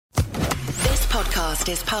podcast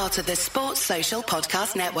is part of the Sports Social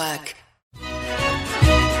Podcast Network.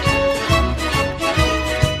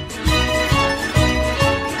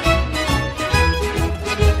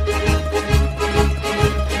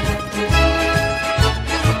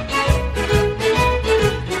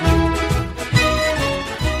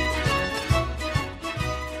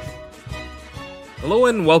 Hello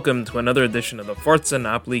and welcome to another edition of the Forza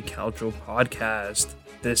Napoli Calcio podcast.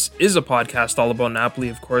 This is a podcast all about Napoli,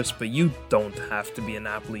 of course, but you don't have to be a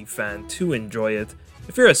Napoli fan to enjoy it.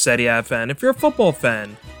 If you're a Serie A fan, if you're a football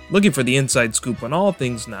fan, looking for the inside scoop on all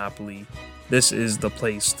things Napoli, this is the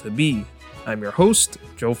place to be. I'm your host,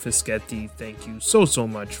 Joe Fischetti. Thank you so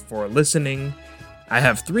much for listening. I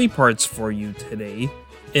have 3 parts for you today.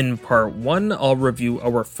 In part 1, I'll review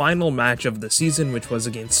our final match of the season, which was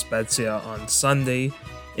against Spezia on Sunday.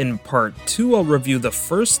 In part 2, I'll review the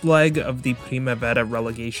first leg of the Primavera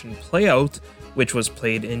relegation playout, which was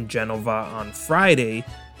played in Genova on Friday.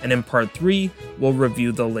 And in part 3, we'll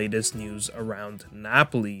review the latest news around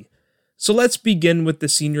Napoli. So let's begin with the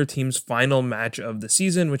senior team's final match of the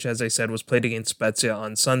season, which, as I said, was played against Spezia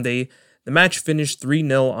on Sunday. The match finished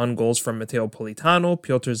 3-0 on goals from Matteo Politano,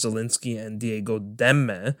 Piotr Zielinski, and Diego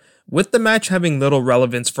Demme. With the match having little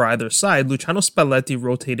relevance for either side, Luciano Spalletti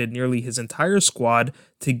rotated nearly his entire squad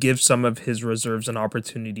to give some of his reserves an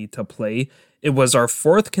opportunity to play. It was our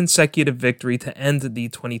 4th consecutive victory to end the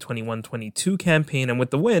 2021-22 campaign, and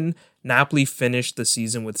with the win, Napoli finished the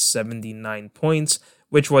season with 79 points,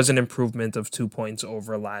 which was an improvement of 2 points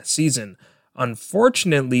over last season.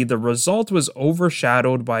 Unfortunately, the result was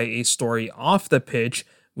overshadowed by a story off the pitch,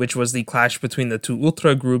 which was the clash between the two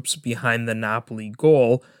ultra groups behind the Napoli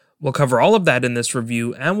goal. We'll cover all of that in this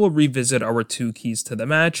review, and we'll revisit our 2 keys to the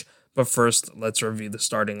match, but first, let's review the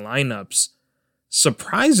starting lineups.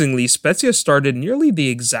 Surprisingly, Spezia started nearly the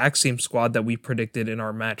exact same squad that we predicted in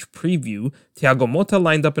our match preview. Thiago Motta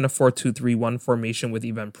lined up in a 4-2-3-1 formation with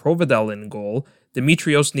Ivan Provedel in goal.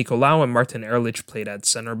 Dimitrios Nicolaou and Martin Ehrlich played at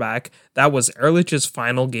center back. That was Ehrlich's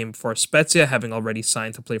final game for Spezia, having already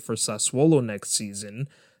signed to play for Sassuolo next season.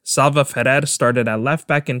 Salva Ferrer started at left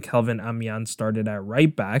back and Kelvin Amian started at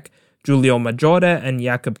right back. Giulio Maggiore and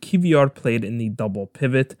Jakub Kivior played in the double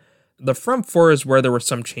pivot. The front 4 is where there were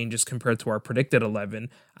some changes compared to our predicted 11.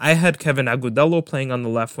 I had Kevin Agudelo playing on the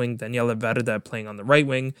left wing, Daniele Verde playing on the right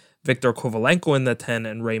wing, Victor Kovalenko in the 10,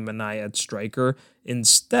 and Ray Manai at striker.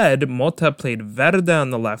 Instead, Motta played Verde on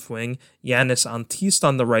the left wing, Yanis Antist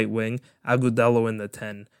on the right wing, Agudelo in the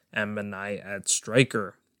 10, and Manai at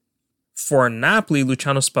striker. For Napoli,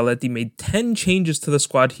 Luciano Spalletti made 10 changes to the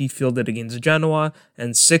squad he fielded against Genoa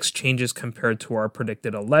and 6 changes compared to our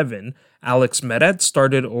predicted 11. Alex Meret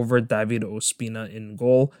started over David Ospina in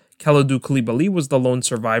goal. Kalidou Koulibaly was the lone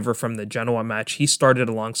survivor from the Genoa match. He started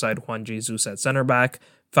alongside Juan Jesus at center back.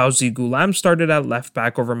 Fauzi Goulam started at left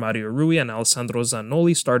back over Mario Rui, and Alessandro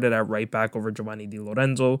Zanoli started at right back over Giovanni Di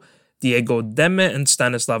Lorenzo. Diego Demme and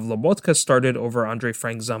Stanislav Lobotka started over Andre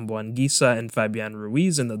Frank Zamboanguissa and Fabian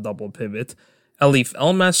Ruiz in the double pivot. Elif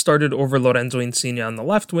Elmas started over Lorenzo Insigne on the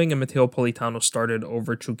left wing, and Matteo Politano started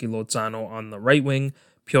over Chucky Lozano on the right wing.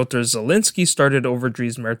 Piotr Zielinski started over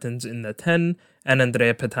Dries Mertens in the 10, and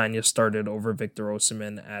Andrea Petagna started over Victor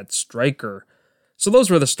Osimhen at striker. So those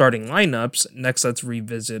were the starting lineups. Next, let's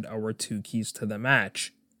revisit our 2 keys to the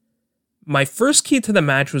match. My first key to the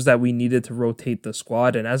match was that we needed to rotate the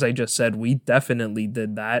squad, and as I just said, we definitely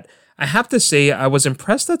did that. I have to say, I was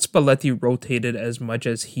impressed that Spalletti rotated as much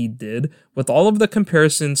as he did. With all of the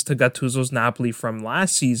comparisons to Gattuso's Napoli from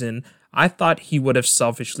last season, I thought he would have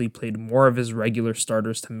selfishly played more of his regular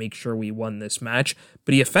starters to make sure we won this match,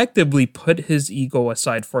 but he effectively put his ego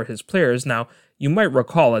aside for his players. Now, you might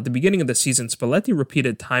recall at the beginning of the season, Spalletti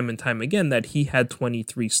repeated time and time again that he had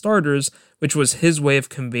 23 starters, which was his way of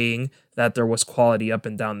conveying that there was quality up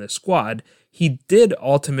and down this squad. He did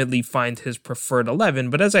ultimately find his preferred 11,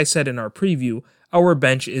 but as I said in our preview, our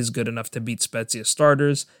bench is good enough to beat Spezia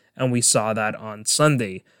starters, and we saw that on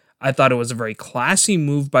Sunday. I thought it was a very classy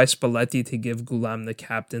move by Spalletti to give Goulam the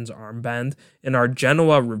captain's armband. In our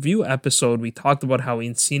Genoa review episode, we talked about how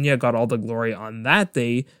Insigne got all the glory on that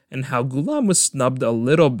day and how Goulam was snubbed a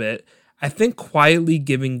little bit. I think quietly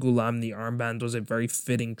giving Goulam the armband was a very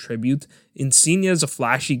fitting tribute. Insigne is a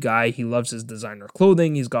flashy guy. He loves his designer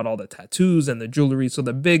clothing. He's got all the tattoos and the jewelry. So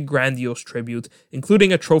the big grandiose tribute,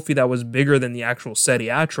 including a trophy that was bigger than the actual Serie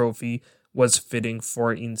A trophy, was fitting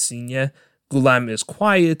for Insigne. Goulam is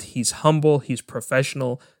quiet, he's humble, he's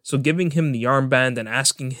professional, so giving him the armband and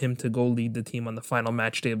asking him to go lead the team on the final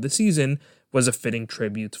match day of the season was a fitting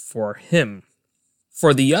tribute for him.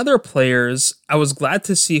 For the other players, I was glad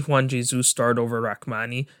to see Juan Jesus start over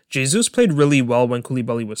Rachmani. Jesus played really well when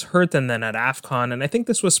Koulibaly was hurt and then at AFCON, and I think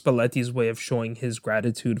this was Spalletti's way of showing his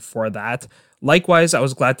gratitude for that. Likewise, I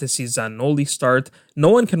was glad to see Zaniolo start. No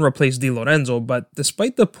one can replace Di Lorenzo, but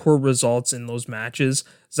despite the poor results in those matches,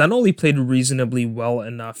 Zaniolo played reasonably well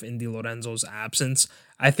enough in Di Lorenzo's absence.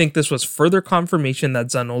 I think this was further confirmation that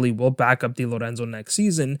Zaniolo will back up Di Lorenzo next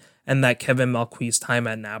season, and that Kevin Malcuit's time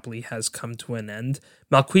at Napoli has come to an end.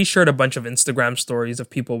 Malcuit shared a bunch of Instagram stories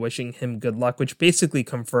of people wishing him good luck, which basically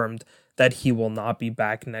confirmed that he will not be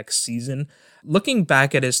back next season. Looking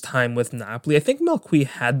back at his time with Napoli, I think Malcuit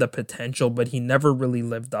had the potential, but he never really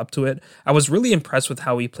lived up to it. I was really impressed with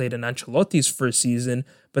how he played in Ancelotti's first season,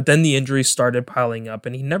 but then the injuries started piling up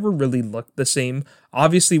and he never really looked the same.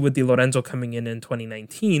 Obviously, with Di Lorenzo coming in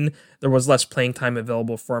 2019, there was less playing time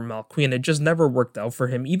available for Malcuit, and it just never worked out for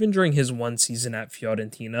him, even during his one season at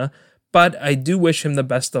Fiorentina. But I do wish him the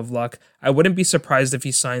best of luck. I wouldn't be surprised if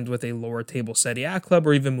he signed with a lower table Serie A club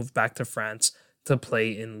or even moved back to France to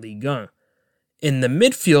play in Ligue 1. In the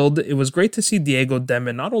midfield, it was great to see Diego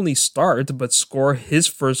Demme not only start, but score his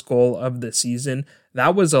first goal of the season.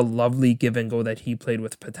 That was a lovely give and go that he played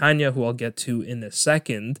with Petagna, who I'll get to in a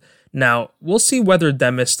second. Now, we'll see whether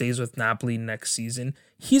Demme stays with Napoli next season.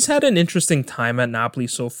 He's had an interesting time at Napoli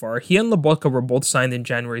so far. He and Lobotka were both signed in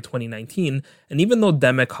January 2019, and even though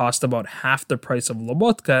Demme cost about half the price of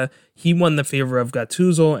Lobotka, he won the favor of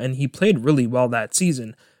Gattuso, and he played really well that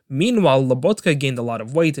season. Meanwhile, Lobotka gained a lot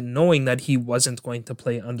of weight knowing that he wasn't going to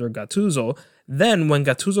play under Gattuso. Then, when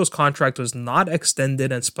Gattuso's contract was not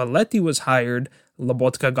extended and Spalletti was hired,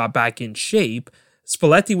 Lobotka got back in shape.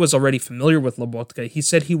 Spalletti was already familiar with Lobotka. He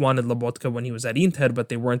said he wanted Lobotka when he was at Inter, but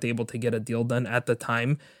they weren't able to get a deal done at the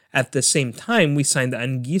time. At the same time, we signed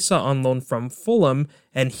Anguissa on loan from Fulham,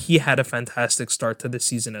 and he had a fantastic start to the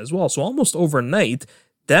season as well. So almost overnight,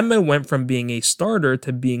 Demme went from being a starter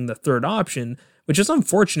to being the third option, which is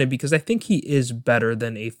unfortunate because I think he is better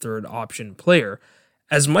than a third option player.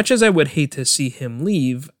 As much as I would hate to see him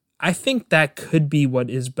leave, I think that could be what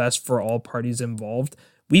is best for all parties involved.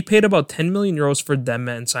 We paid about 10 million euros for Demme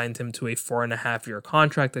and signed him to a 4.5-year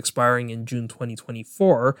contract expiring in June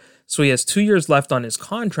 2024, so he has 2 years left on his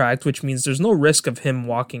contract, which means there's no risk of him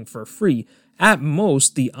walking for free. At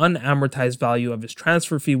most, the unamortized value of his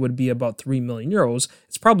transfer fee would be about 3 million euros.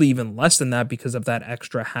 It's probably even less than that because of that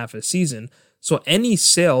extra half a season. So any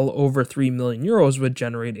sale over 3 million euros would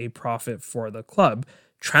generate a profit for the club.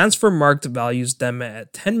 Transfermarkt values Demme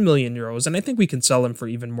at 10 million euros, and I think we can sell him for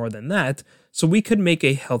even more than that, so we could make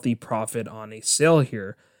a healthy profit on a sale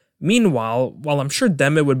here. Meanwhile, while I'm sure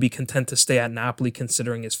Demme would be content to stay at Napoli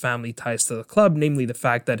considering his family ties to the club, namely the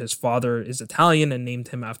fact that his father is Italian and named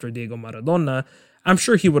him after Diego Maradona, I'm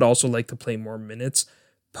sure he would also like to play more minutes.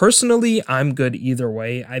 Personally, I'm good either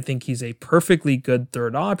way. I think he's a perfectly good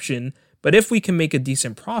third option, but if we can make a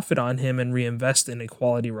decent profit on him and reinvest in a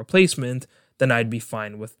quality replacement, then I'd be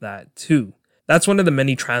fine with that too. That's one of the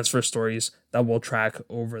many transfer stories that we'll track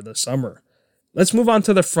over the summer. Let's move on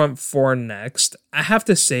to the front four next. I have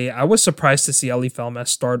to say, I was surprised to see Elif Elmas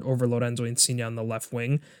start over Lorenzo Insigne on the left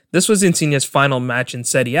wing. This was Insigne's final match in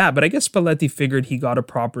Serie A, but I guess Spalletti figured he got a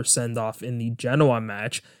proper send-off in the Genoa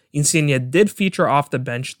match. Insigne did feature off the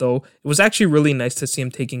bench though. It was actually really nice to see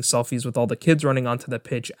him taking selfies with all the kids running onto the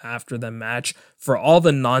pitch after the match. For all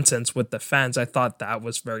the nonsense with the fans, I thought that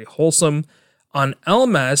was very wholesome. On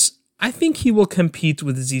Elmas, I think he will compete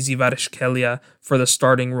with Zizi Kvaratskhelia for the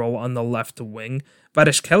starting role on the left wing.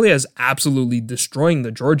 Kvaratskhelia is absolutely destroying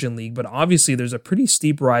the Georgian league, but obviously there's a pretty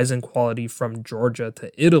steep rise in quality from Georgia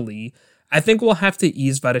to Italy. I think we'll have to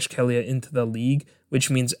ease Kvaratskhelia into the league, which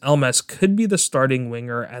means Elmas could be the starting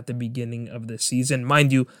winger at the beginning of the season.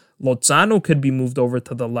 Mind you, Lozano could be moved over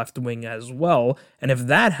to the left wing as well, and if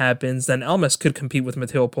that happens, then Elmas could compete with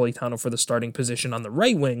Matteo Politano for the starting position on the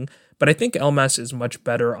right wing, but I think Elmas is much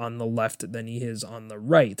better on the left than he is on the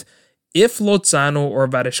right. If Lozano or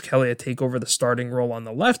Kvaratskhelia take over the starting role on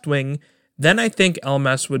the left wing, then I think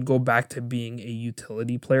Elmas would go back to being a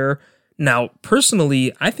utility player. Now,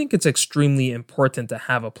 personally, I think it's extremely important to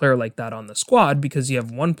have a player like that on the squad because you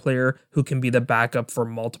have one player who can be the backup for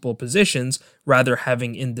multiple positions, rather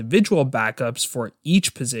having individual backups for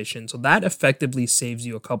each position. So that effectively saves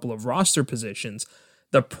you a couple of roster positions.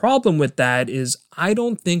 The problem with that is I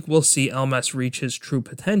don't think we'll see Elmas reach his true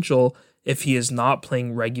potential if he is not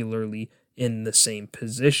playing regularly in the same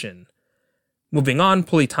position. Moving on,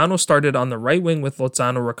 Politano started on the right wing with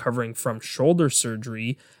Lozano recovering from shoulder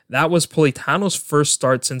surgery. That was Politano's first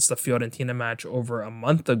start since the Fiorentina match over a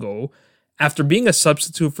month ago. After being a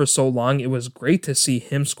substitute for so long, it was great to see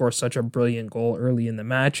him score such a brilliant goal early in the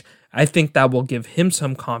match. I think that will give him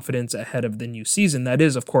some confidence ahead of the new season. That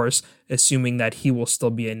is, of course, assuming that he will still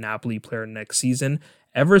be a Napoli player next season.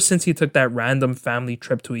 Ever since he took that random family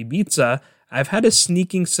trip to Ibiza, I've had a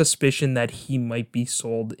sneaking suspicion that he might be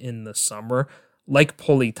sold in the summer. Like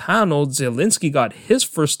Politano, Zielinski got his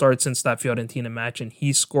first start since that Fiorentina match and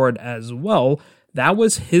he scored as well. That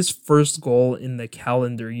was his first goal in the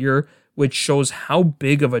calendar year, which shows how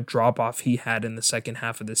big of a drop-off he had in the second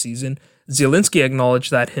half of the season. Zielinski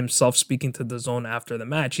acknowledged that himself, speaking to DAZN after the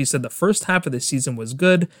match. He said the first half of the season was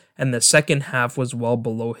good and the second half was well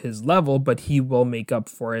below his level, but he will make up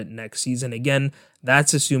for it next season. Again,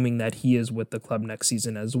 that's assuming that he is with the club next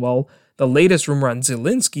season as well. The latest rumor on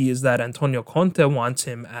Zielinski is that Antonio Conte wants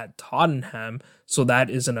him at Tottenham, so that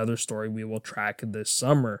is another story we will track this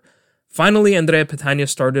summer. Finally, Andrea Petagna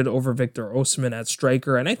started over Victor Osimhen at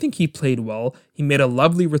striker, and I think he played well. He made a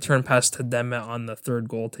lovely return pass to Demme on the third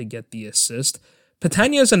goal to get the assist.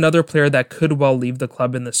 Petagna is another player that could well leave the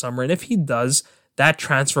club in the summer, and if he does, that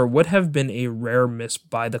transfer would have been a rare miss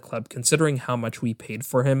by the club considering how much we paid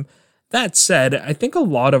for him. That said, I think a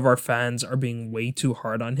lot of our fans are being way too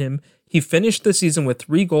hard on him. He finished the season with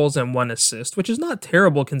 3 goals and 1 assist, which is not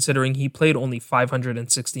terrible considering he played only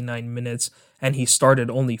 569 minutes and he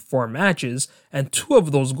started only 4 matches, and 2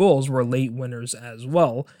 of those goals were late winners as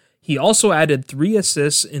well. He also added 3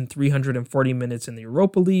 assists in 340 minutes in the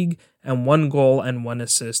Europa League and 1 goal and 1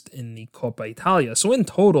 assist in the Coppa Italia. So in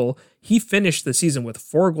total, he finished the season with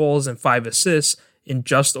 4 goals and 5 assists in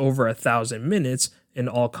just over 1,000 minutes in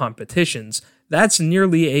all competitions. That's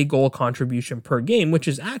nearly a goal contribution per game, which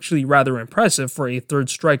is actually rather impressive for a third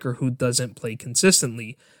striker who doesn't play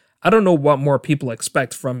consistently. I don't know what more people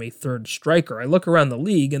expect from a third striker. I look around the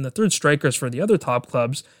league and the third strikers for the other top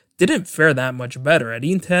clubs didn't fare that much better. At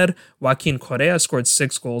Inter, Joaquin Correa scored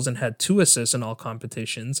 6 goals and had 2 assists in all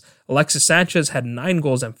competitions. Alexis Sanchez had 9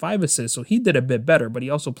 goals and 5 assists, so he did a bit better, but he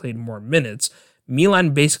also played more minutes. Milan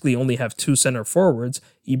basically only have 2 center forwards.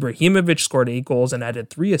 Ibrahimovic scored 8 goals and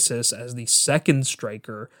added 3 assists as the second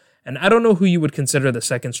striker. And I don't know who you would consider the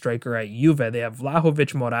second striker at Juve. They have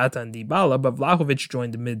Vlahovic, Morata, and Dybala, but Vlahovic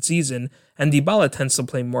joined mid-season, and Dybala tends to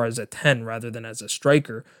play more as a 10 rather than as a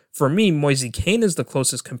striker. For me, Moise Kean is the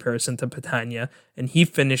closest comparison to Petagna, and he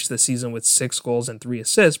finished the season with 6 goals and 3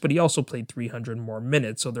 assists, but he also played 300 more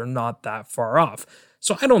minutes, so they're not that far off.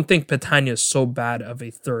 So I don't think Petagna is so bad of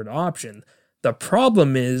a third option. The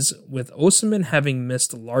problem is, with Osimhen having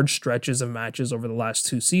missed large stretches of matches over the last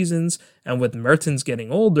 2 seasons, and with Mertens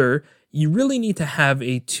getting older, you really need to have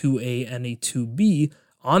a 2A and a 2B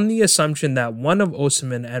on the assumption that one of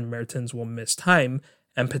Osimhen and Mertens will miss time,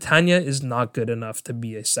 and Petagna is not good enough to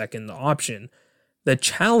be a second option. The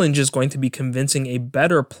challenge is going to be convincing a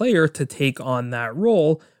better player to take on that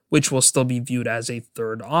role, which will still be viewed as a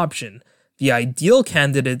third option. The ideal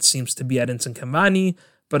candidate seems to be Edinson Cavani,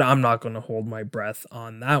 but I'm not going to hold my breath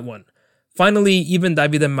on that one. Finally, even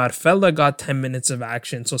Davide Marfella got 10 minutes of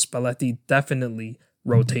action, so Spalletti definitely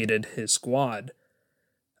rotated his squad.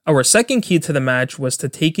 Our second key to the match was to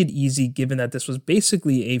take it easy given that this was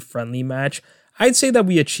basically a friendly match. I'd say that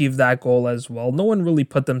we achieved that goal as well. No one really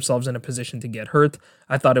put themselves in a position to get hurt.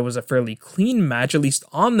 I thought it was a fairly clean match, at least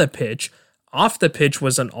on the pitch. Off the pitch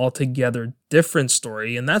was an altogether different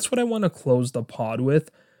story, and that's what I want to close the pod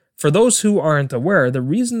with. For those who aren't aware, the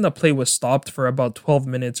reason the play was stopped for about 12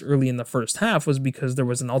 minutes early in the first half was because there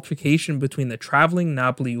was an altercation between the traveling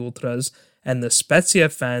Napoli Ultras and the Spezia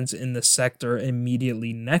fans in the sector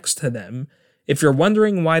immediately next to them. If you're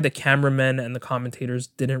wondering why the cameramen and the commentators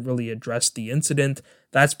didn't really address the incident,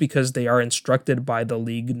 that's because they are instructed by the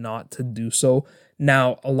league not to do so.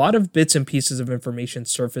 Now, a lot of bits and pieces of information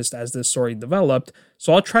surfaced as this story developed,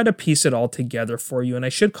 so I'll try to piece it all together for you, and I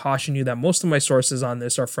should caution you that most of my sources on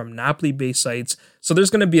this are from Napoli-based sites, so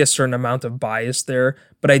there's going to be a certain amount of bias there,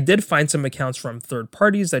 but I did find some accounts from third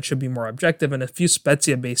parties that should be more objective, and a few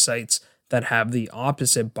Spezia-based sites that have the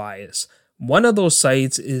opposite bias. One of those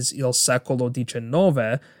sites is Il Secolo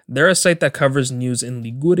 19. They're a site that covers news in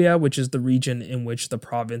Liguria, which is the region in which the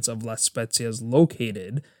province of La Spezia is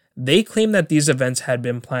located. They claim that these events had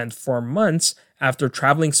been planned for months after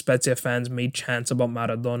traveling Spezia fans made chants about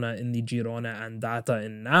Maradona in the Girone Andata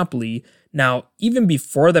in Napoli. Now, even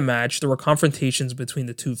before the match, there were confrontations between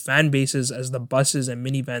the two fan bases as the buses and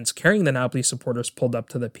minivans carrying the Napoli supporters pulled up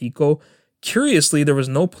to the Picco. Curiously, there was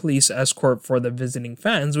no police escort for the visiting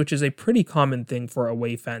fans, which is a pretty common thing for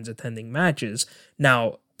away fans attending matches.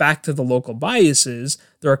 Now, back to the local biases,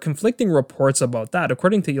 there are conflicting reports about that.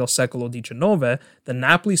 According to Il S3-086, the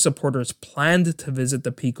Napoli supporters planned to visit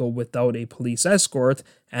the Picco without a police escort,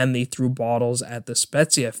 and they threw bottles at the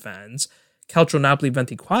Spezia fans. Calcio Napoli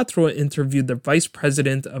 24 interviewed the vice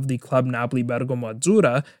president of the club Napoli Bergamo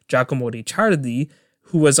Azzurra, Giacomo Ricciardi,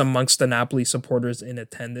 who was amongst the Napoli supporters in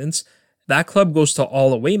attendance. That club goes to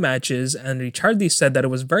all away matches, and Ricciardi said that it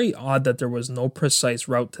was very odd that there was no precise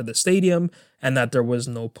route to the stadium and that there was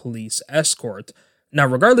no police escort. Now,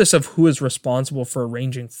 regardless of who is responsible for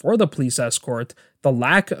arranging for the police escort, the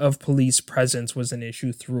lack of police presence was an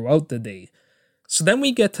issue throughout the day. So then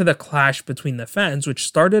we get to the clash between the fans, which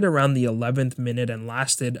started around the 11th minute and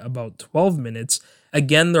lasted about 12 minutes.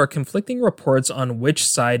 Again, there are conflicting reports on which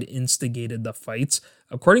side instigated the fights.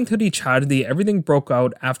 According to Ricciardi, everything broke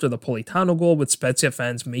out after the Politano goal, with Spezia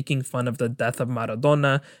fans making fun of the death of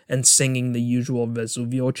Maradona and singing the usual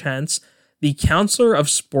Vesuvio chants. The counselor of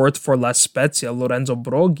sport for La Spezia, Lorenzo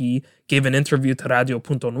Broghi, gave an interview to Radio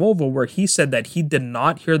Punto Nuovo where he said that he did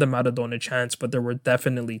not hear the Maradona chants, but there were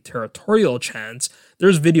definitely territorial chants.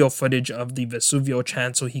 There's video footage of the Vesuvio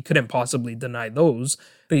chants, so he couldn't possibly deny those.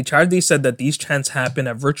 Ricciardi said that these chants happen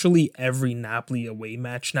at virtually every Napoli away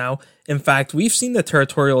match now. In fact, we've seen the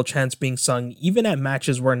territorial chants being sung even at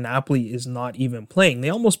matches where Napoli is not even playing. They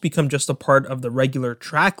almost become just a part of the regular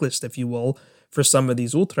track list, if you will, for some of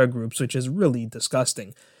these ultra groups, which is really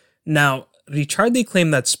disgusting. Now, Ricciardi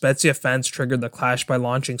claimed that Spezia fans triggered the clash by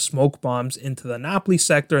launching smoke bombs into the Napoli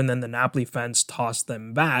sector, and then the Napoli fans tossed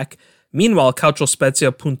them back. Meanwhile,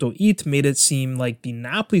 CalcioSpezia.it made it seem like the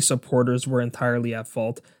Napoli supporters were entirely at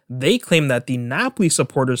fault. They claimed that the Napoli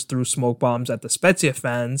supporters threw smoke bombs at the Spezia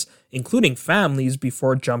fans, including families,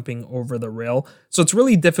 before jumping over the rail. So it's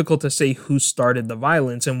really difficult to say who started the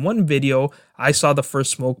violence. In one video, I saw the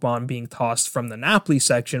first smoke bomb being tossed from the Napoli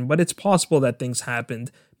section, but it's possible that things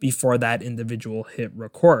happened before that individual hit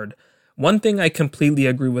record. One thing I completely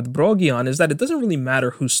agree with Broghi on is that it doesn't really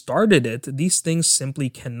matter who started it. These things simply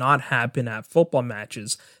cannot happen at football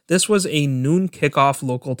matches. This was a noon kickoff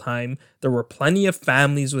local time. There were plenty of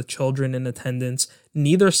families with children in attendance.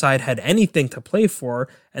 Neither side had anything to play for,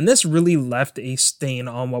 and this really left a stain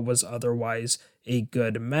on what was otherwise a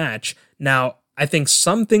good match. Now, I think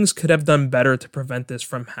some things could have done better to prevent this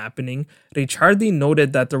from happening. Ricciardi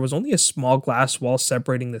noted that there was only a small glass wall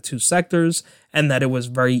separating the two sectors and that it was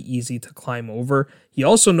very easy to climb over. He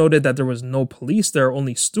also noted that there was no police there,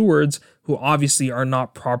 only stewards, who obviously are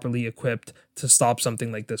not properly equipped to stop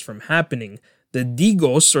something like this from happening. The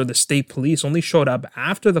Digos, or the state police, only showed up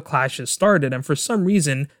after the clashes started, and for some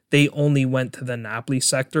reason, they only went to the Napoli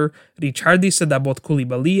sector. Ricciardi said that both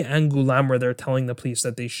Koulibaly and Goulam were there telling the police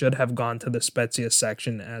that they should have gone to the Spezia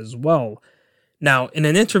section as well. Now, in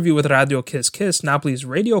an interview with Radio Kiss Kiss, Napoli's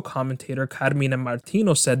radio commentator Carmine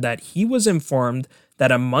Martino said that he was informed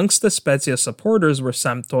that amongst the Spezia supporters were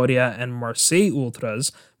Sampdoria and Marseille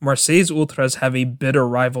Ultras. Marseille's Ultras have a bitter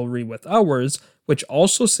rivalry with ours, which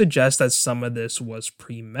also suggests that some of this was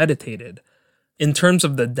premeditated. In terms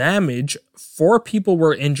of the damage, 4 people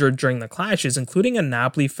were injured during the clashes, including a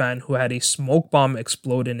Napoli fan who had a smoke bomb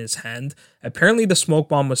explode in his hand. Apparently, the smoke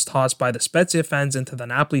bomb was tossed by the Spezia fans into the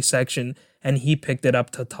Napoli section, and he picked it up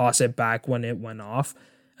to toss it back when it went off.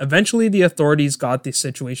 Eventually, the authorities got the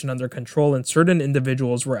situation under control and certain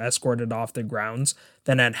individuals were escorted off the grounds.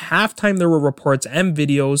 Then at halftime, there were reports and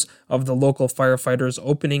videos of the local firefighters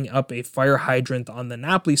opening up a fire hydrant on the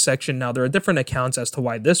Napoli section. Now, there are different accounts as to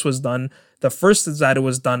why this was done. The first is that it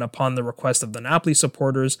was done upon the request of the Napoli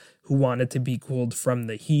supporters who wanted to be cooled from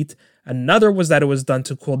the heat. Another was that it was done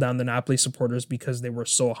to cool down the Napoli supporters because they were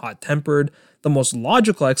so hot-tempered. The most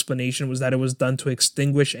logical explanation was that it was done to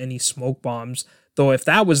extinguish any smoke bombs, though if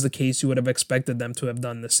that was the case, you would have expected them to have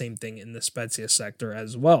done the same thing in the Spezia sector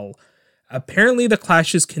as well. Apparently, the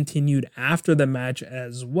clashes continued after the match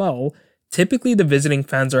as well. Typically, the visiting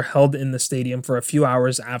fans are held in the stadium for a few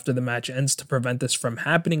hours after the match ends to prevent this from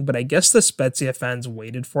happening, but I guess the Spezia fans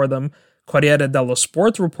waited for them. Corriere dello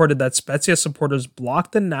Sport reported that Spezia supporters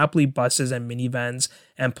blocked the Napoli buses and minivans,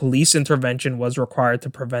 and police intervention was required to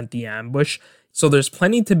prevent the ambush. So there's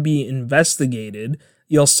plenty to be investigated.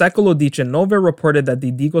 Il S3-086 reported that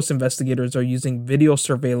the Digos investigators are using video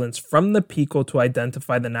surveillance from the Picco to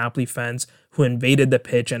identify the Napoli fans who invaded the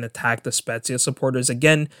pitch and attacked the Spezia supporters.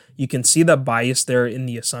 Again, you can see the bias there in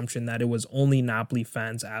the assumption that it was only Napoli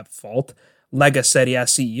fans at fault. Lega Serie A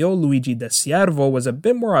CEO Luigi De Siervo was a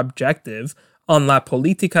bit more objective. On La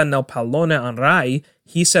Politica nel Pallone on Rai,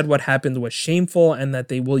 he said what happened was shameful and that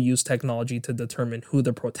they will use technology to determine who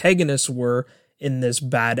the protagonists were in this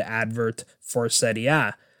bad advert for Serie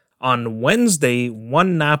A. On Wednesday,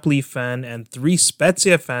 one Napoli fan and 3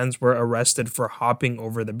 Spezia fans were arrested for hopping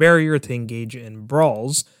over the barrier to engage in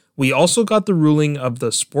brawls. We also got the ruling of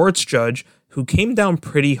the sports judge, who came down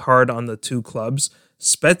pretty hard on the two clubs.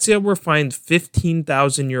 Spezia were fined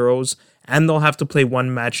 €15,000 and they'll have to play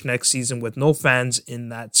one match next season with no fans in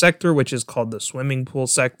that sector, which is called the swimming pool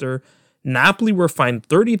sector. Napoli were fined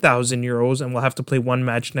 €30,000 and will have to play one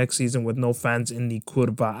match next season with no fans in the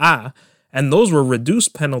Curva A. And those were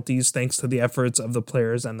reduced penalties thanks to the efforts of the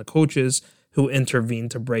players and the coaches who intervened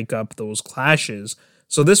to break up those clashes.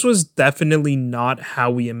 So this was definitely not how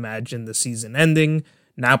we imagined the season ending.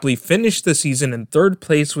 Napoli finished the season in third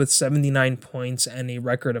place with 79 points and a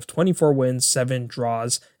record of 24 wins, 7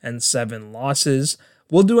 draws, and 7 losses.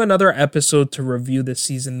 We'll do another episode to review the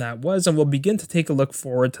season that was, and we'll begin to take a look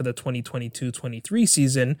forward to the 2022-23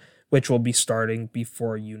 season, which will be starting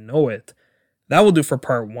before you know it. That will do for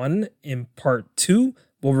part 1. In part 2,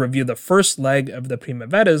 we'll review the first leg of the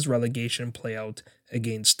Primavera's relegation playout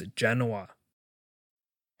against Genoa.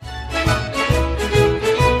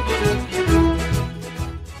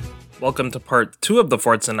 Welcome to part 2 of the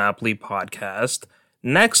Forza Napoli podcast.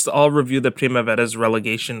 Next, I'll review the Primavera's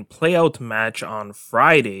relegation playout match on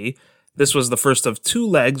Friday. This was the first of 2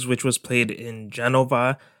 legs, which was played in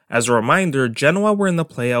Genova. As a reminder, Genoa were in the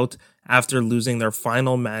playout after losing their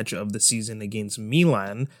final match of the season against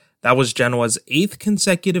Milan. That was Genoa's 8th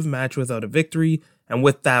consecutive match without a victory, and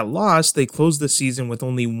with that loss, they closed the season with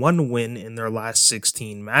only 1 win in their last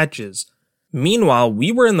 16 matches. Meanwhile,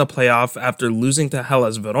 we were in the playoff after losing to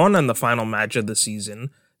Hellas Verona in the final match of the season.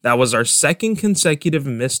 That was our 2nd consecutive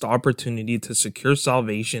missed opportunity to secure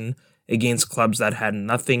salvation against clubs that had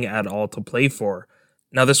nothing at all to play for.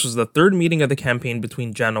 Now, this was the 3rd meeting of the campaign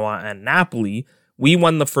between Genoa and Napoli. We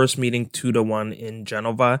won the first meeting 2-1 in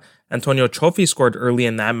Genova. Antonio Cioffi scored early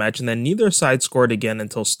in that match, and then neither side scored again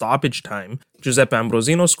until stoppage time. Giuseppe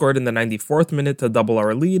Ambrosino scored in the 94th minute to double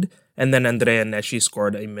our lead, and then Andrea Nesci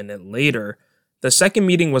scored a minute later. The second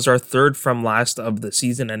meeting was our 3rd from last of the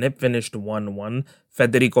season, and it finished 1-1.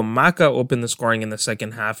 Federico Macca opened the scoring in the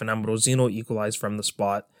second half, and Ambrosino equalized from the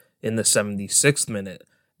spot in the 76th minute.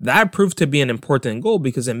 That proved to be an important goal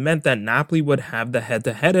because it meant that Napoli would have the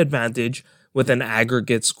head-to-head advantage with an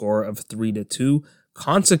aggregate score of 3-2.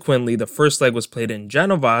 Consequently, the first leg was played in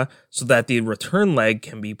Genova so that the return leg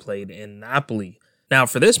can be played in Napoli. Now,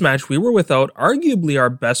 for this match, we were without arguably our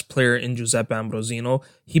best player in Giuseppe Ambrosino.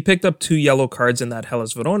 He picked up 2 yellow cards in that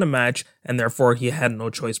Hellas Verona match, and therefore he had no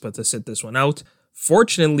choice but to sit this one out.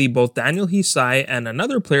 Fortunately, both Daniel Hisai and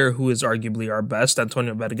another player who is arguably our best,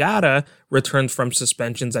 Antonio Vergara, returned from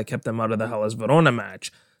suspensions that kept them out of the Hellas Verona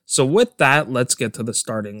match. So with that, let's get to the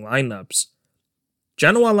starting lineups.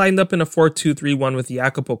 Genoa lined up in a 4-2-3-1 with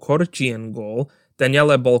Jacopo Corci in goal.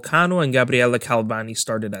 Daniele Bolcano and Gabriele Calvani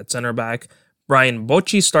started at center back. Brian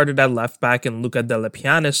Bocci started at left back and Luca Delle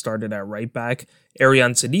Piane started at right back.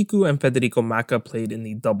 Arian Sediku and Federico Macca played in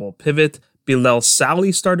the double pivot. Bilal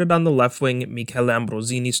Sali started on the left wing, Michele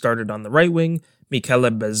Ambrosini started on the right wing, Michele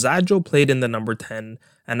Bezaggio played in the number 10,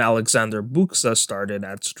 and Alexander Buxa started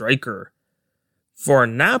at striker. For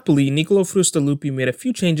Napoli, Nicolo Frustalupi made a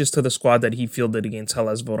few changes to the squad that he fielded against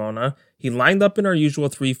Hellas Verona. He lined up in our usual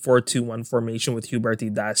 3-4-2-1 formation with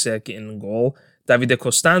Huberti Dasiak in goal. Davide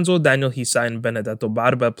Costanzo, Daniel Hisai, and Benedetto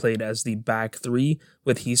Barba played as the back 3.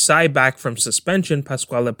 With Hisai back from suspension,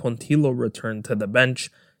 Pasquale Pontillo returned to the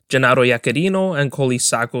bench. Gennaro Iaccherino and Coli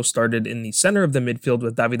Sacco started in the center of the midfield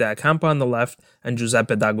with Davide Acampa on the left and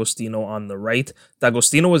Giuseppe D'Agostino on the right.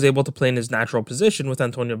 D'Agostino was able to play in his natural position with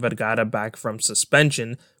Antonio Vergara back from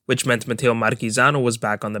suspension, which meant Matteo Marchisano was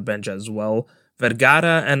back on the bench as well.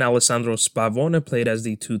 Vergara and Alessandro Spavone played as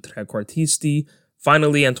the 2 trequartisti.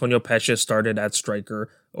 Finally, Antonio Pesce started at striker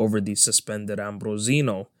over the suspended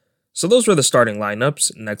Ambrosino. So those were the starting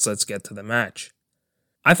lineups. Next, let's get to the match.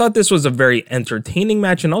 I thought this was a very entertaining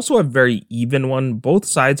match and also a very even one. Both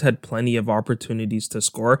sides had plenty of opportunities to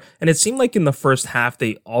score, and it seemed like in the first half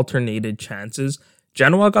they alternated chances.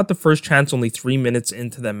 Genoa got the first chance only 3 minutes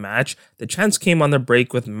into the match. The chance came on the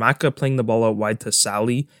break with Macca playing the ball out wide to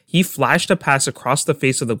Sali. He flashed a pass across the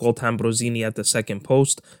face of the goal to Ambrosini at the second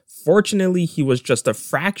post. Fortunately, he was just a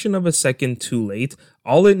fraction of a second too late.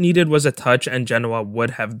 All it needed was a touch and Genoa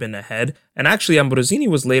would have been ahead. And actually, Ambrosini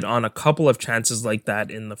was late on a couple of chances like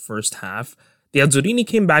that in the first half. The Azzurini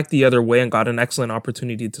came back the other way and got an excellent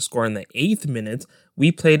opportunity to score in the 8th minute.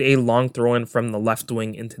 We played a long throw-in from the left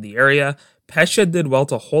wing into the area. Pesce did well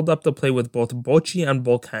to hold up the play with both Bocci and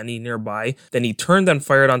Bolcani nearby. Then he turned and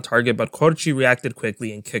fired on target, but Corci reacted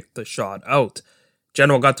quickly and kicked the shot out.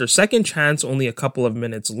 Genoa got their second chance only a couple of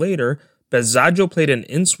minutes later. Bezzaggio played an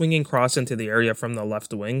in-swinging cross into the area from the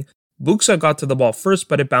left wing. Buxa got to the ball first,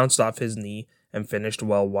 but it bounced off his knee and finished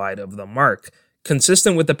well wide of the mark.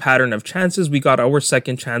 Consistent with the pattern of chances, we got our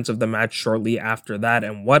second chance of the match shortly after that,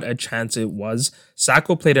 and what a chance it was.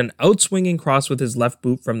 Sacco played an out-swinging cross with his left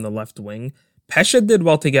boot from the left wing. Pesce did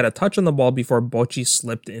well to get a touch on the ball before Bocci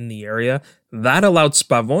slipped in the area. That allowed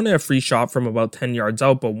Spavone a free shot from about 10 yards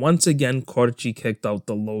out, but once again, Corci kicked out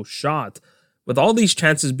the low shot. With all these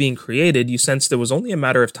chances being created, you sensed it was only a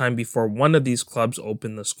matter of time before one of these clubs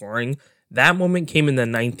opened the scoring. That moment came in the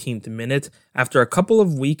 19th minute. After a couple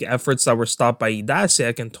of weak efforts that were stopped by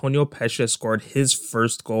Idasiak, Antonio Pesce scored his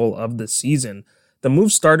first goal of the season. The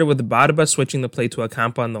move started with Barba switching the play to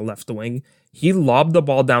Acampa on the left wing. He lobbed the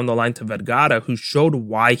ball down the line to Vergara, who showed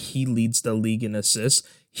why he leads the league in assists.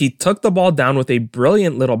 He took the ball down with a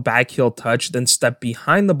brilliant little backheel touch, then stepped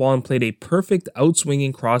behind the ball and played a perfect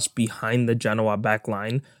outswinging cross behind the Genoa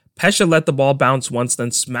backline. Pesce let the ball bounce once,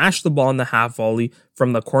 then smashed the ball in the half volley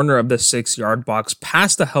from the corner of the 6-yard box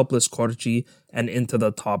past the helpless Corci and into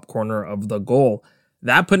the top corner of the goal.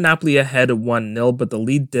 That put Napoli ahead 1-0, but the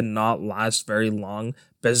lead did not last very long.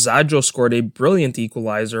 Bezzaggio scored a brilliant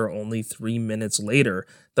equalizer only 3 minutes later.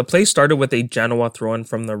 The play started with a Genoa throw-in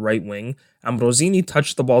from the right wing. Ambrosini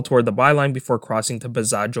touched the ball toward the byline before crossing to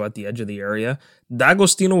Bezzaggio at the edge of the area.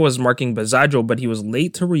 D'Agostino was marking Bezzaggio, but he was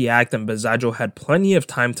late to react, and Bezzaggio had plenty of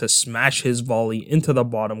time to smash his volley into the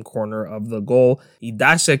bottom corner of the goal.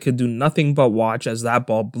 Idasiak could do nothing but watch as that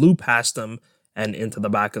ball blew past him and into the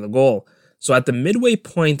back of the goal. So at the midway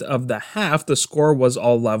point of the half, the score was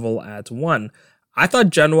all level at 1. I thought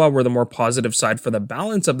Genoa were the more positive side for the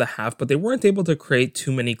balance of the half, but they weren't able to create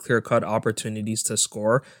too many clear-cut opportunities to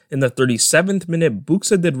score. In the 37th minute,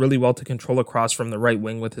 Buxa did really well to control a cross from the right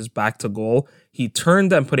wing with his back to goal. He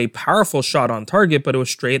turned and put a powerful shot on target, but it was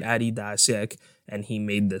straight at Idasiak, and he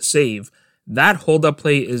made the save. That hold-up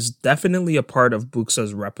play is definitely a part of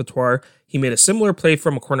Buxa's repertoire. He made a similar play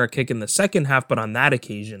from a corner kick in the second half, but on that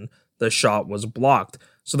occasion, the shot was blocked.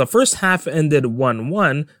 So the first half ended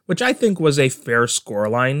 1-1, which I think was a fair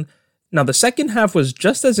scoreline. Now the second half was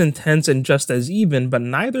just as intense and just as even, but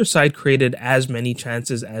neither side created as many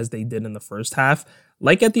chances as they did in the first half.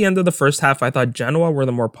 Like at the end of the first half, I thought Genoa were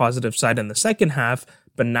the more positive side in the second half,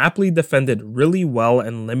 but Napoli defended really well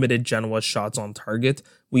and limited Genoa's shots on target.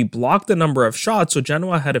 We blocked a number of shots, so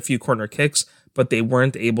Genoa had a few corner kicks, but they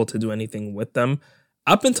weren't able to do anything with them.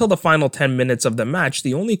 Up until the final 10 minutes of the match,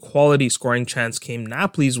 the only quality scoring chance came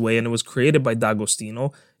Napoli's way, and it was created by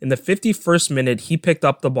D'Agostino. In the 51st minute, he picked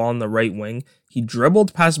up the ball on the right wing. He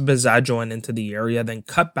dribbled past Bezzaggio and into the area, then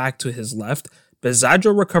cut back to his left.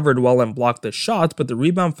 Bezzaggio recovered well and blocked the shot, but the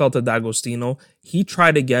rebound fell to D'Agostino. He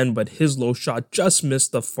tried again, but his low shot just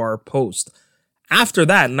missed the far post. After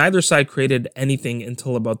that, neither side created anything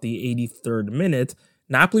until about the 83rd minute.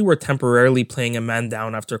 Napoli were temporarily playing a man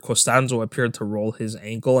down after Costanzo appeared to roll his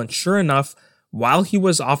ankle, and sure enough, while he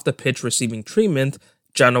was off the pitch receiving treatment,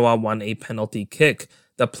 Genoa won a penalty kick.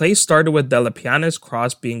 The play started with Della Piana's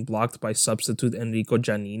cross being blocked by substitute Enrico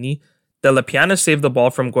Giannini. Della Piana saved the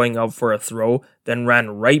ball from going out for a throw, then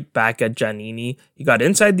ran right back at Giannini. He got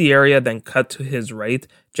inside the area, then cut to his right.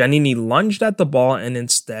 Giannini lunged at the ball and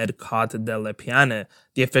instead caught Della Piana.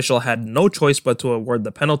 The official had no choice but to award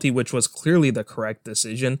the penalty, which was clearly the correct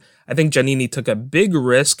decision. I think Giannini took a big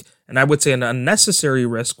risk, and I would say an unnecessary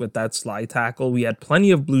risk with that slide tackle. We had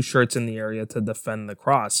plenty of blue shirts in the area to defend the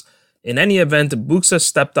cross. In any event, Buxa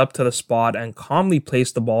stepped up to the spot and calmly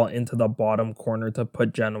placed the ball into the bottom corner to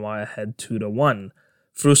put Genoa ahead 2-1.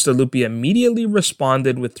 Frustalupi immediately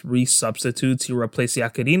responded with 3 substitutes. He replaced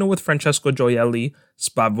Iaccarino with Francesco Gioielli,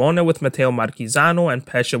 Spavone with Matteo Marchisano, and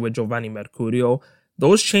Pesce with Giovanni Mercurio.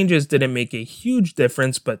 Those changes didn't make a huge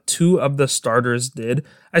difference, but 2 of the starters did.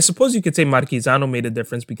 I suppose you could say Marchisano made a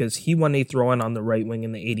difference because he won a throw-in on the right wing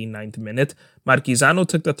in the 89th minute. Marchisano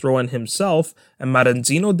took the throw-in himself, and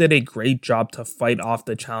Maranzino did a great job to fight off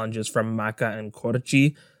the challenges from Macca and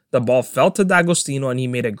Corci. The ball fell to D'Agostino, and he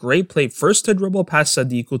made a great play, first to dribble past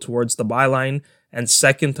Sadiku towards the byline, and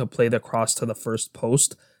second to play the cross to the first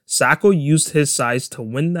post. Sacco used his size to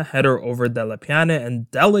win the header over Della Piana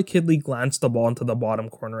and delicately glanced the ball into the bottom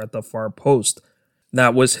corner at the far post.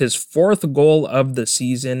 That was his 4th goal of the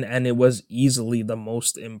season, and it was easily the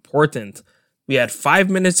most important. We had 5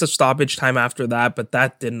 minutes of stoppage time after that, but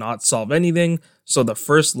that did not solve anything, so the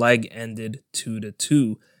first leg ended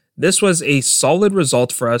 2-2. This was a solid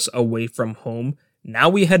result for us away from home. Now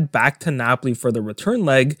we head back to Napoli for the return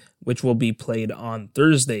leg, which will be played on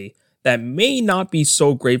Thursday. That may not be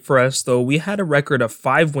so great for us, though. We had a record of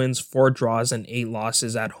 5 wins, 4 draws, and 8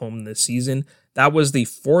 losses at home this season. That was the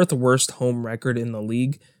 4th worst home record in the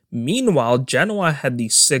league. Meanwhile, Genoa had the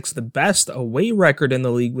 6th best away record in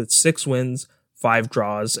the league with 6 wins, 5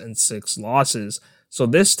 draws, and 6 losses. So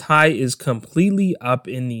this tie is completely up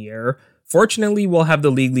in the air. Fortunately, we'll have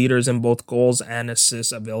the league leaders in both goals and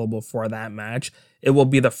assists available for that match. It will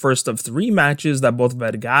be the first of 3 matches that both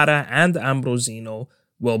Vergara and Ambrosino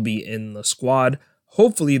will be in the squad.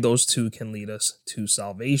 Hopefully, those two can lead us to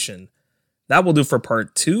salvation. That will do for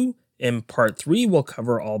part 2. In part 3, we'll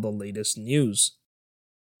cover all the latest news.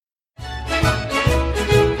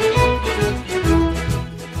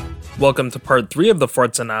 Welcome to part 3 of the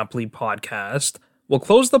Forza Napoli podcast. We'll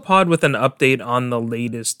close the pod with an update on the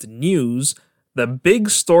latest news. The big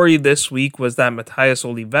story this week was that Matthias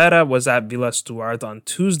Oliveira was at Villa Stuart on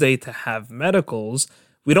Tuesday to have medicals.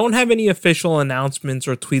 We don't have any official announcements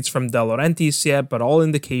or tweets from De Laurentiis yet, but all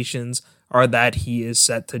indications are that he is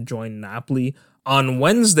set to join Napoli. On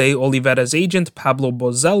Wednesday, Oliveira's agent Pablo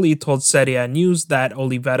Bozelli told Serie A News that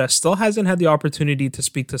Oliveira still hasn't had the opportunity to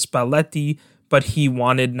speak to Spalletti, but he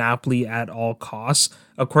wanted Napoli at all costs.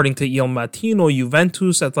 According to Il Mattino,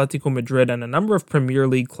 Juventus, Atletico Madrid, and a number of Premier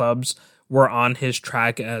League clubs were on his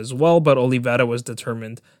track as well, but Oliveira was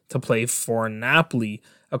determined to play for Napoli.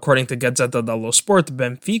 According to Gazzetta dello Sport,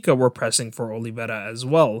 Benfica were pressing for Oliveira as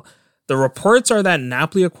well. The reports are that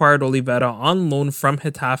Napoli acquired Oliveira on loan from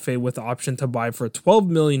Getafe with the option to buy for 12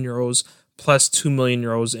 million euros plus 2 million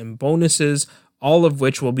euros in bonuses, all of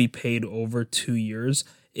which will be paid over 2 years.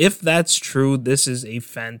 If that's true, this is a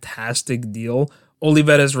fantastic deal.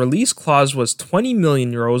 Oliveira's release clause was 20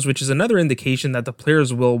 million euros, which is another indication that the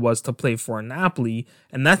player's will was to play for Napoli,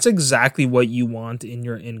 and that's exactly what you want in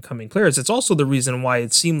your incoming players. It's also the reason why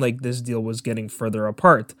it seemed like this deal was getting further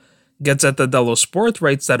apart. Gazzetta dello Sport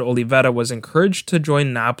writes that Oliveira was encouraged to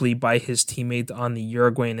join Napoli by his teammate on the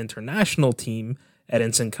Uruguayan international team,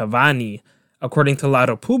 Edinson Cavani. According to La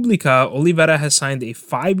Repubblica, Oliveira has signed a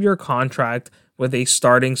 5-year contract with a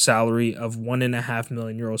starting salary of 1.5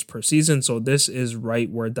 million euros per season, so this is right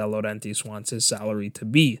where De Laurentiis wants his salary to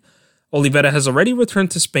be. Oliveira has already returned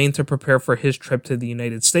to Spain to prepare for his trip to the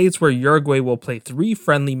United States, where Uruguay will play 3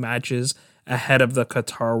 friendly matches ahead of the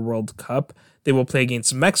Qatar World Cup. They will play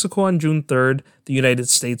against Mexico on June 3rd, the United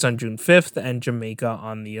States on June 5th, and Jamaica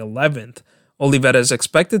on the 11th. Oliveira is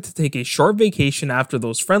expected to take a short vacation after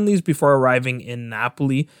those friendlies before arriving in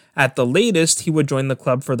Napoli. At the latest, he would join the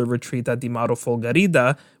club for the retreat at Di Mauro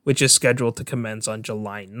Folgarida, which is scheduled to commence on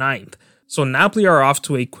July 9th. So Napoli are off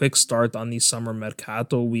to a quick start on the summer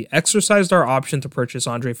mercato. We exercised our option to purchase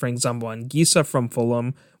Andre Frank Zambo-Anguissa from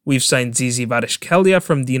Fulham. We've signed Zizi Varishkelia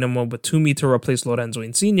from Dinamo Batumi to replace Lorenzo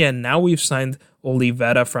Insigne, and now we've signed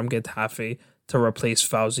Oliveira from Getafe to replace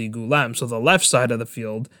Fauzi Goulam. So the left side of the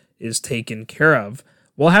field is taken care of.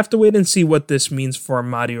 We'll have to wait and see what this means for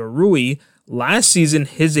Mario Rui. Last season,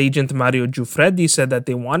 his agent Mario Giuffredi said that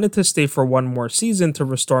they wanted to stay for one more season to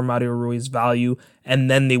restore Mario Rui's value,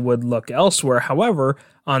 and then they would look elsewhere. However,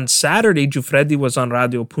 on Saturday, Giuffredi was on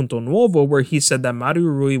Radio Punto Nuovo, where he said that Mario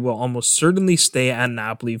Rui will almost certainly stay at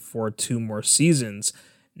Napoli for 2 more seasons.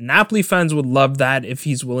 Napoli fans would love that if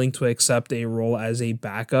he's willing to accept a role as a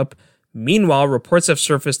backup. Meanwhile, reports have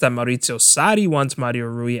surfaced that Maurizio Sarri wants Mario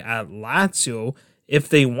Rui at Lazio. If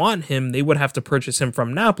they want him, they would have to purchase him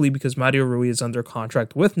from Napoli because Mario Rui is under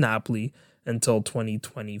contract with Napoli until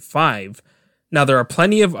 2025. Now, there are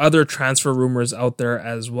plenty of other transfer rumors out there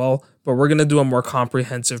as well, but we're going to do a more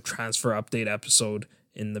comprehensive transfer update episode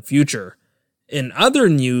in the future. In other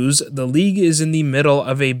news, the league is in the middle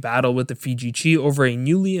of a battle with the FIGC over a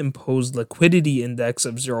newly imposed liquidity index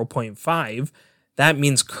of 0.5. That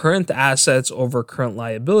means current assets over current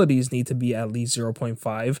liabilities need to be at least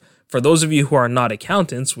 0.5. For those of you who are not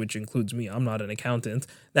accountants, which includes me, I'm not an accountant,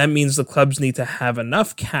 that means the clubs need to have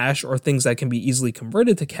enough cash or things that can be easily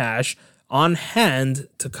converted to cash on hand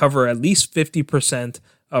to cover at least 50%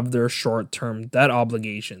 of their short-term debt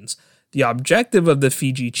obligations. The objective of the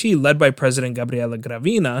FIGC, led by President Gabriele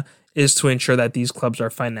Gravina, is to ensure that these clubs are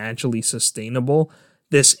financially sustainable.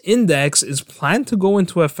 This index is planned to go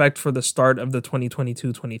into effect for the start of the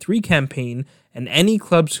 2022-23 campaign, and any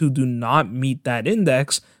clubs who do not meet that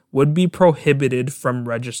index would be prohibited from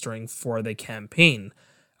registering for the campaign.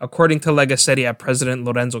 According to Lega Serie A President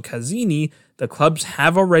Lorenzo Casini, the clubs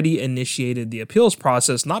have already initiated the appeals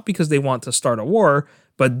process not because they want to start a war,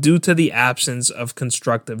 but due to the absence of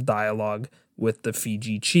constructive dialogue with the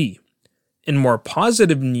FIGC. In more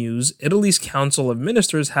positive news, Italy's Council of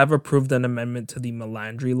Ministers have approved an amendment to the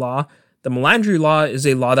Melandri Law. The Melandri Law is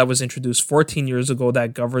a law that was introduced 14 years ago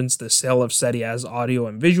that governs the sale of Serie A's audio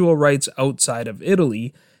and visual rights outside of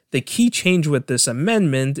Italy. The key change with this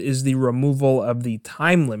amendment is the removal of the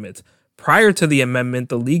time limit. Prior to the amendment,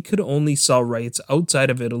 the league could only sell rights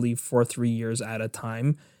outside of Italy for 3 years at a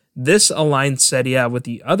time. This aligned Serie A with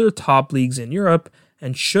the other top leagues in Europe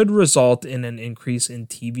and should result in an increase in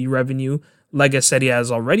TV revenue. Lega Serie A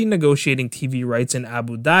is already negotiating TV rights in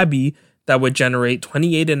Abu Dhabi that would generate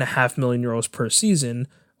 €28.5 million per season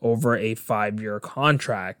over a 5-year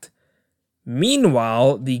contract.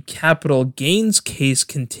 Meanwhile, the capital gains case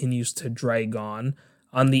continues to drag on.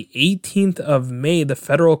 On the 18th of May, the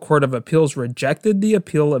Federal Court of Appeals rejected the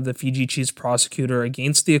appeal of the Fiji chief's prosecutor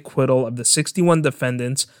against the acquittal of the 61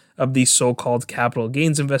 defendants of the so-called capital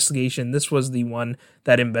gains investigation. This was the one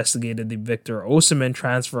that investigated the Victor Osimhen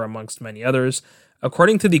transfer, amongst many others.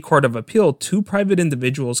 According to the Court of Appeal, 2 private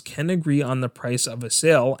individuals can agree on the price of a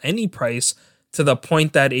sale, any price, to the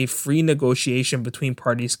point that a free negotiation between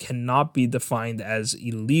parties cannot be defined as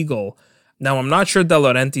illegal. Now, I'm not sure De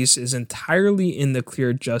Laurentiis is entirely in the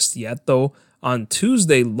clear just yet, though. On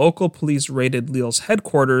Tuesday, local police raided Lille's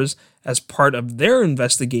headquarters as part of their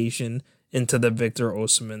investigation into the Victor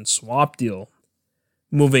Osimhen swap deal.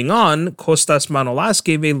 Moving on, Kostas Manolas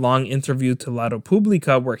gave a long interview to La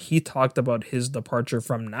Repubblica where he talked about his departure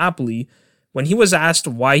from Napoli. When he was asked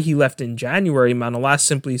why he left in January, Manolas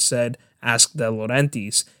simply said, "Ask De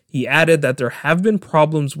Laurentiis." He added that there have been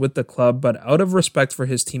problems with the club, but out of respect for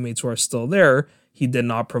his teammates who are still there, he did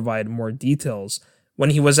not provide more details. When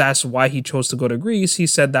he was asked why he chose to go to Greece, he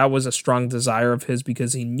said that was a strong desire of his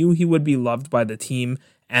because he knew he would be loved by the team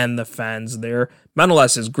and the fans there.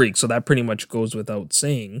 Manolas is Greek, so that pretty much goes without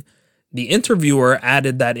saying. The interviewer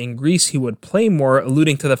added that in Greece he would play more,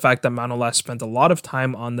 alluding to the fact that Manolas spent a lot of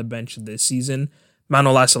time on the bench this season.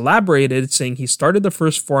 Manolas elaborated, saying he started the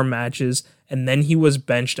first 4 matches and then he was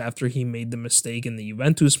benched after he made the mistake in the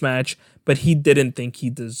Juventus match, but he didn't think he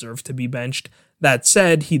deserved to be benched. That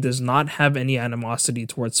said, he does not have any animosity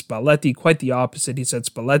towards Spalletti. Quite the opposite. He said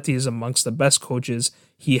Spalletti is amongst the best coaches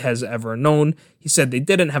he has ever known. He said they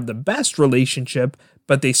didn't have the best relationship,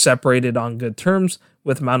 but they separated on good terms,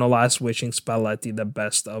 with Manolas wishing Spalletti the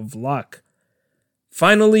best of luck.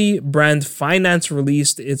 Finally, Brand Finance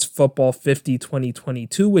released its Football 50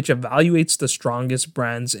 2022, which evaluates the strongest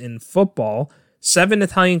brands in football. 7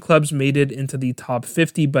 Italian clubs made it into the top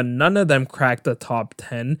 50, but none of them cracked the top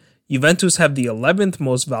 10. Juventus have the 11th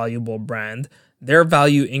most valuable brand. Their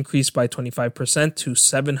value increased by 25% to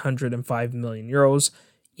 €705 million.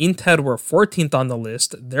 Inter were 14th on the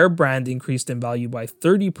list. Their brand increased in value by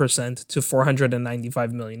 30% to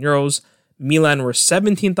 €495 million. Milan were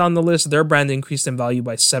 17th on the list. Their brand increased in value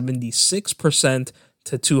by 76%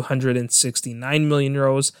 to €269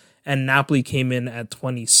 million. And Napoli came in at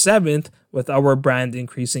 27th, with our brand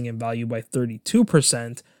increasing in value by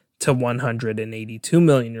 32% to €182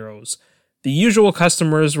 million. The usual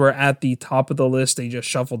customers were at the top of the list. They just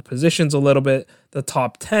shuffled positions a little bit. The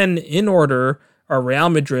top 10 in order are Real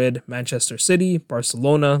Madrid, Manchester City,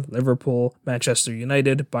 Barcelona, Liverpool, Manchester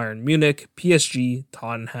United, Bayern Munich, PSG,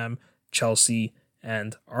 Tottenham, Chelsea,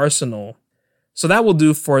 and Arsenal. So that will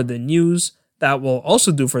do for the news. That will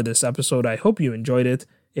also do for this episode. I hope you enjoyed it.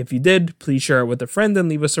 If you did, please share it with a friend and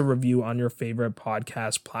leave us a review on your favorite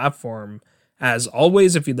podcast platform. As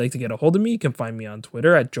always, if you'd like to get a hold of me, you can find me on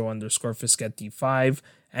Twitter at Joe_Fischetti5,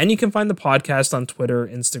 and you can find the podcast on Twitter,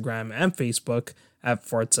 Instagram, and Facebook at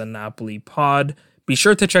Forza Napoli Pod. Be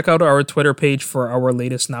sure to check out our Twitter page for our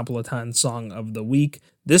latest Napolitan song of the week.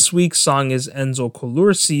 This week's song is Enzo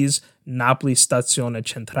Colursi's Napoli Stazione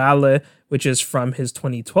Centrale, which is from his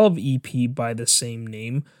 2012 EP by the same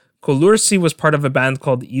name. Colursi was part of a band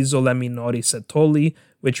called Isole Minori Setoli,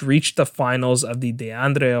 which reached the finals of the De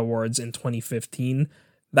Andre Awards in 2015.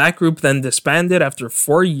 That group then disbanded after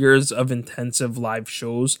 4 years of intensive live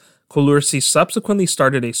shows. Colursi subsequently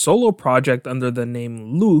started a solo project under the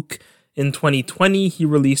name Luke. In 2020, he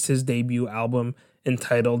released his debut album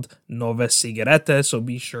entitled Nove Sigarette, so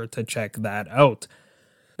be sure to check that out.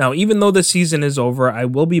 Now, even though the season is over, I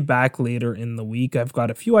will be back later in the week. I've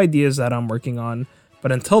got a few ideas that I'm working on,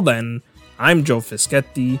 but until then, I'm Joe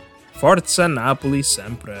Fischetti. Forza Napoli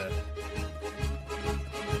sempre.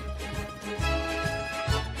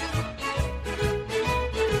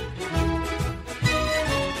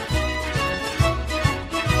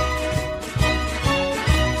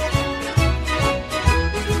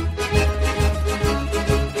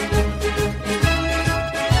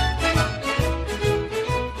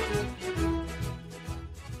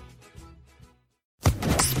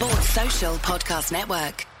 Sports Social Podcast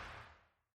Network.